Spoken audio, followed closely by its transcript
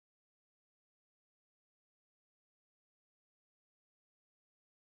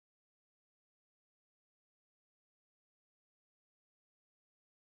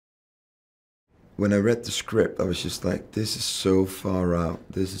when I read the script, I was just like, this is so far out.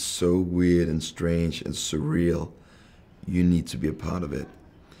 This is so weird and strange and surreal. You need to be a part of it.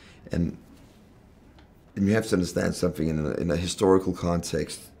 And you have to understand something in a historical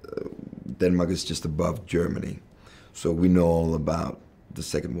context. Denmark is just above Germany. So we know all about the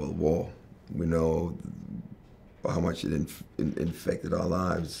Second World War. We know how much it infected our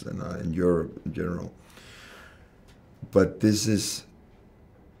lives and in Europe in general. But this is,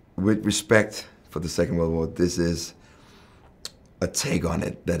 with respect for the Second World War, this is a take on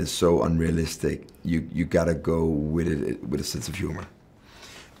it that is so unrealistic. You gotta go with it with a sense of humor.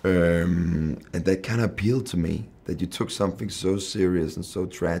 And that kind of appealed to me, that you took something so serious and so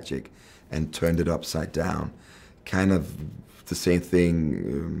tragic and turned it upside down. Kind of the same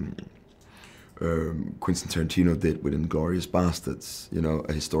thing Quentin Tarantino did with *Inglourious Basterds*, you know,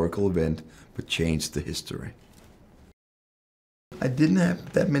 a historical event, but changed the history. I didn't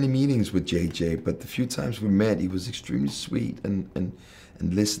have that many meetings with JJ, but the few times we met, he was extremely sweet and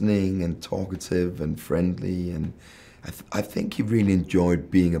listening and talkative and friendly, and I think he really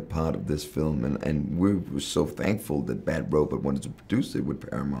enjoyed being a part of this film, and we were so thankful that Bad Robot wanted to produce it with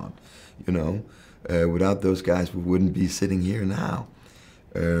Paramount, you know. Without those guys, we wouldn't be sitting here now.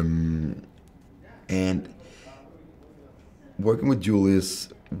 And working with Julius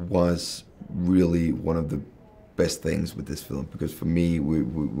was really one of the best things with this film, because for me,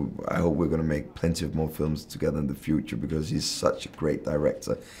 I hope we're going to make plenty of more films together in the future, because he's such a great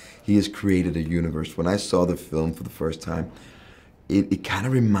director. He has created a universe. When I saw the film for the first time, it kind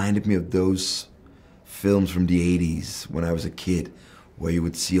of reminded me of those films from the 80s when I was a kid, where you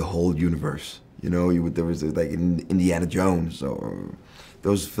would see a whole universe. You know, there was like Indiana Jones, or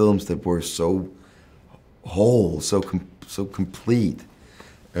those films that were so whole, so complete.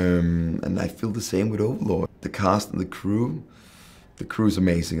 And I feel the same with Overlord. The cast and the crew's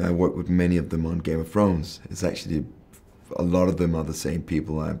amazing. I worked with many of them on Game of Thrones. It's actually, a lot of them are the same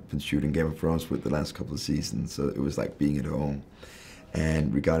people I've been shooting Game of Thrones with the last couple of seasons, so it was like being at home.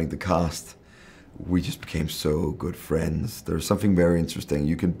 And regarding the cast, we just became so good friends. There's something very interesting.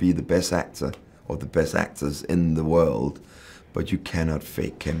 You can be the best actor or the best actors in the world, but you cannot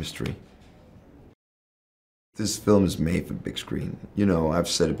fake chemistry. This film is made for the big screen. You know, I've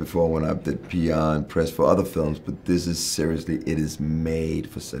said it before when I did PR and press for other films, but this is seriously, it is made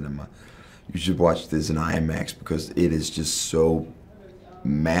for cinema. You should watch this in IMAX, because it is just so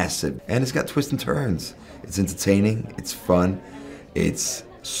massive. And it's got twists and turns. It's entertaining, it's fun, it's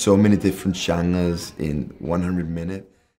so many different genres in 100 minutes.